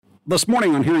This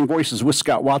morning on Hearing Voices with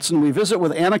Scott Watson, we visit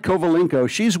with Anna Kovalenko.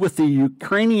 She's with the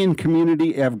Ukrainian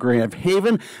community of Grand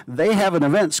Haven. They have an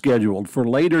event scheduled for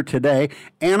later today.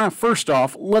 Anna, first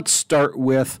off, let's start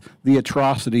with the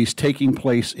atrocities taking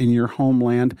place in your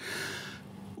homeland.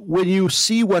 When you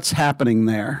see what's happening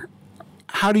there,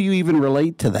 how do you even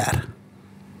relate to that?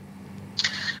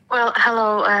 Well,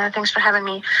 hello. Thanks for having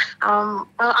me. Well,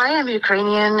 I am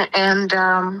Ukrainian, and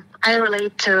I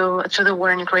relate to the war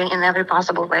in Ukraine in every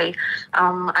possible way.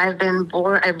 I've been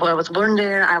born. I was born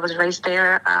there. I was raised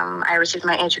there. I received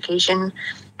my education,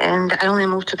 and I only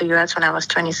moved to the U.S. when I was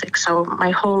 26. So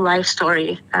my whole life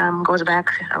story goes back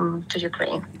to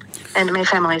Ukraine, and my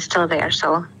family is still there.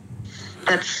 So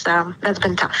that's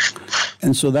been tough.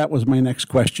 And so that was my next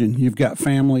question. You've got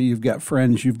family, you've got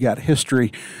friends, you've got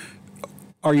history.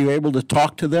 Are you able to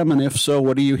talk to them? And if so,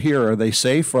 what do you hear? Are they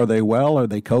safe? Are they well? Are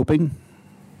they coping?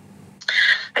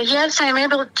 Yes, I'm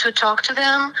able to talk to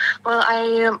them. Well,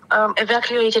 I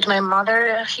evacuated my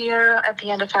mother here at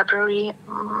the end of February,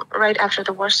 right after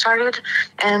the war started.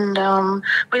 And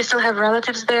we still have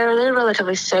relatives there. They're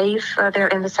relatively safe. They're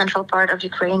in the central part of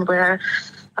Ukraine where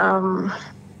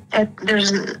there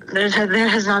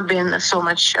has not been so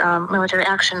much military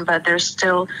action, but there's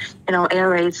still, air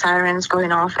raid sirens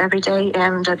going off every day,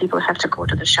 and people have to go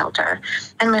to the shelter.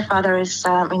 And my father is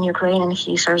in Ukraine, and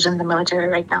he serves in the military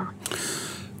right now.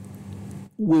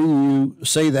 When you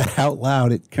say that out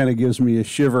loud, it kind of gives me a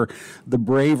shiver. The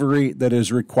bravery that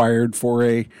is required for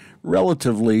a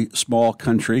relatively small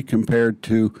country compared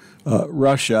to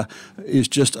Russia is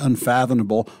just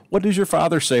unfathomable. What does your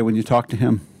father say when you talk to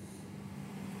him?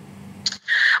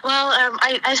 Well,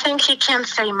 I think he can't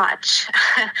say much.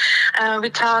 We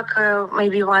talk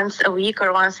maybe once a week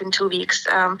or once in 2 weeks.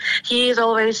 He is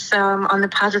always on the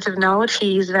positive note.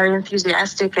 He's very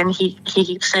enthusiastic, and he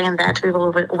keeps saying that we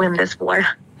will win this war.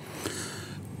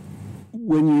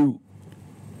 When you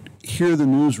hear the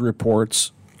news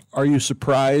reports, are you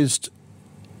surprised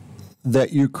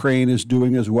that Ukraine is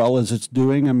doing as well as it's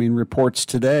doing? I mean, reports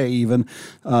today even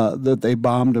that they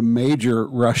bombed a major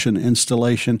Russian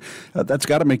installation. That's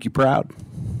got to make you proud.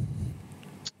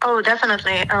 Oh,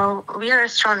 definitely. We are a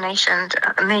strong nation.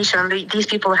 These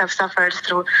people have suffered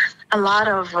through a lot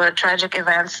of tragic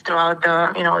events throughout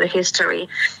the history,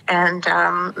 and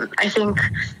I think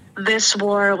this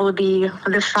war will be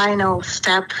the final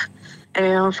step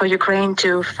for Ukraine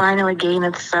to finally gain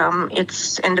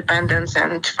its independence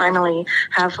and finally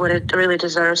have what it really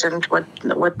deserves and what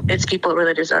its people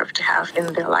really deserve to have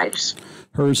in their lives.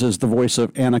 Hers is the voice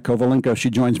of Anna Kovalenko. She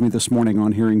joins me this morning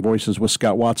on Hearing Voices with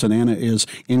Scott Watson. Anna is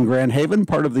in Grand Haven,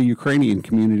 part of the Ukrainian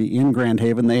community in Grand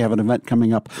Haven. They have an event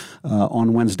coming up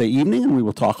on Wednesday evening, and we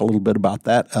will talk a little bit about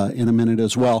that in a minute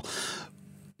as well.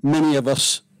 Many of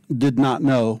us did not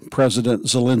know President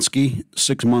Zelensky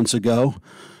 6 months ago.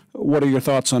 What are your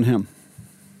thoughts on him?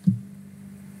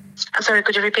 I'm sorry,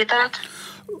 could you repeat that?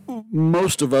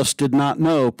 Most of us did not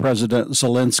know President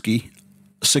Zelensky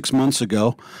 6 months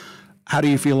ago. How do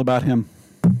you feel about him?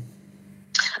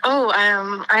 Oh,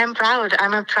 I am proud. I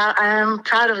am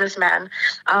proud of this man.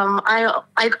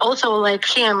 I also, like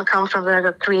him, come from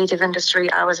the creative industry.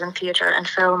 I was in theater and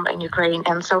film in Ukraine,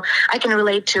 and so I can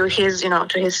relate to his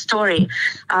story.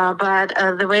 But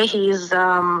the way he's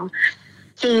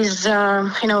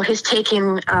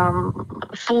taking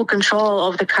full control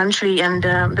of the country, and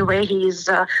the way he's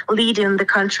leading the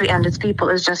country and its people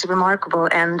is just remarkable.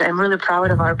 And I'm really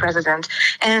proud of our president.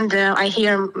 And I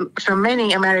hear from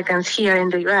many Americans here in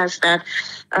the U.S. that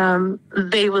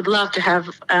they would love to have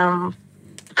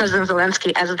President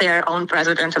Zelensky as their own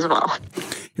president as well.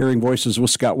 Hearing Voices with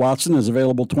Scott Watson is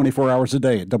available 24 hours a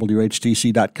day at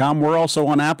WHTC.com. We're also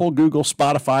on Apple, Google,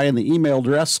 Spotify, and the email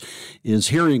address is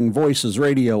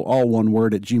hearingvoicesradio, all one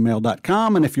word, at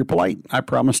gmail.com. And if you're polite, I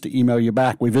promise to email you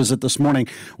back. We visit this morning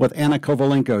with Anna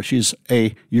Kovalenko. She's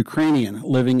a Ukrainian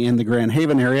living in the Grand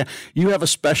Haven area. You have a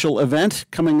special event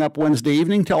coming up Wednesday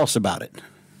evening. Tell us about it.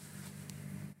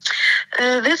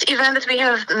 This event that we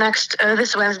have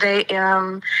this Wednesday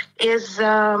is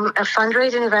a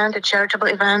fundraising event, a charitable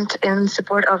event in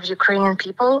support of Ukrainian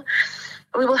people.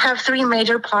 We will have three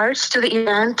major parts to the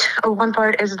event. One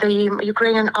part is the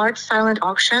Ukrainian Art Silent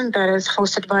Auction that is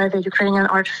hosted by the Ukrainian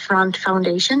Art Front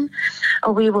Foundation.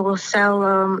 We will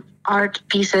sell art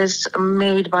pieces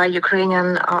made by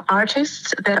Ukrainian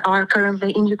artists that are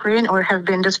currently in Ukraine or have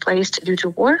been displaced due to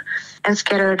war and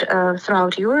scattered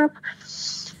throughout Europe.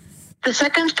 The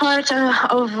second part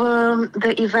of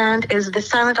the event is the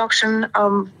silent auction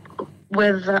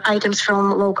with items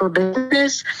from local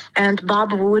business, and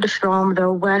Bob Wood from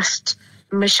the West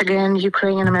Michigan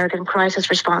Ukrainian American Crisis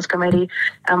Response Committee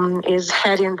is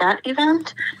heading that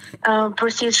event.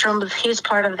 Proceeds from his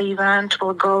part of the event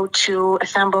will go to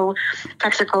assemble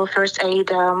practical first aid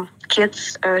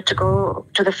kits to go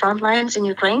to the front lines in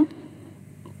Ukraine.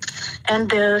 And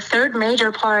the third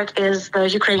major part is the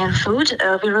Ukrainian food.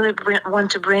 We really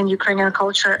want to bring Ukrainian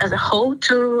culture as a whole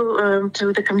to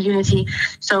the community.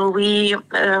 So we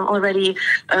already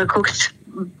cooked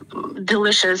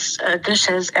delicious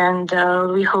dishes, and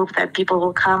we hope that people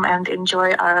will come and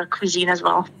enjoy our cuisine as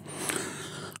well.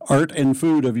 Art and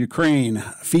Food of Ukraine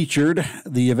featured.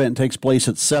 The event takes place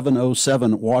at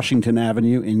 707 Washington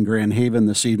Avenue in Grand Haven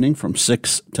this evening from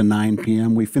 6 to 9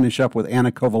 p.m. We finish up with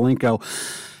Anna Kovalenko.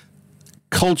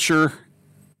 Culture,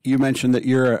 you mentioned that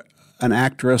you're an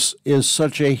actress, is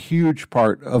such a huge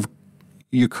part of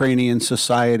Ukrainian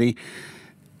society.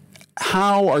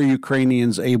 How are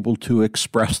Ukrainians able to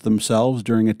express themselves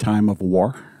during a time of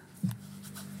war?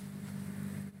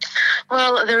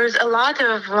 Well, there's a lot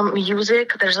of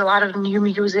music. There's a lot of new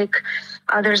music.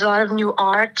 There's a lot of new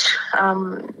art.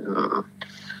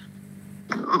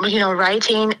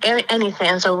 Writing,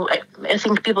 anything. So I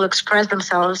think people express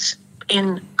themselves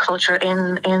in culture,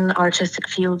 in artistic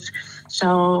fields.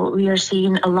 So we are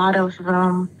seeing a lot of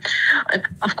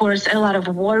course, a lot of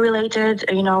war-related,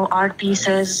 art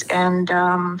pieces, and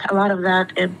a lot of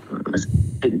that it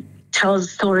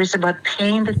tells stories about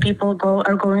pain that people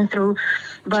are going through.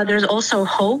 But there's also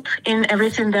hope in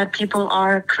everything that people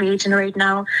are creating right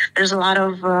now. There's a lot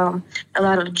of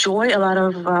joy, a lot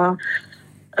of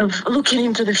looking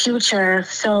into the future.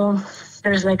 So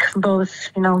there's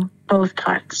both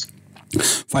parts.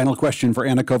 Final question for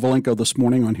Anna Kovalenko this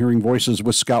morning on Hearing Voices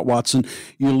with Scott Watson.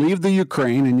 You leave the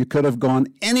Ukraine and you could have gone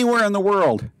anywhere in the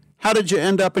world. How did you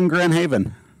end up in Grand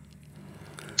Haven?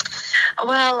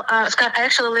 Well, Scott,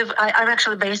 I'm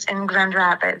actually based in Grand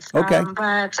Rapids. Okay.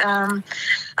 But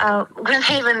Grand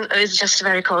Haven is just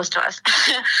very close to us.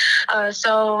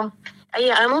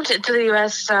 I moved to the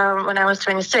U.S. When I was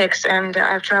 26, and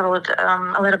I've traveled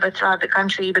a little bit throughout the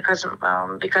country because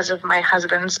of my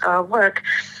husband's work.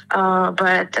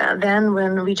 But then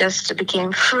when we just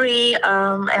became free,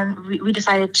 and we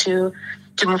decided to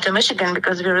move to Michigan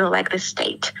because we really like this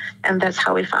state, and that's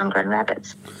how we found Grand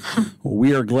Rapids. Well,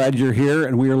 we are glad you're here,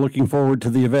 and we are looking forward to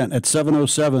the event at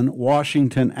 707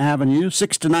 Washington Avenue,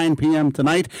 6 to 9 p.m.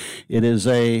 tonight. It is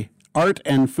a art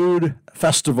and food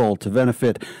festival to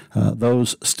benefit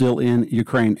those still in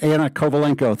Ukraine. Anna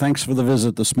Kovalenko, thanks for the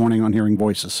visit this morning on Hearing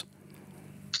Voices.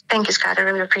 Thank you, Scott. I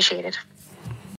really appreciate it.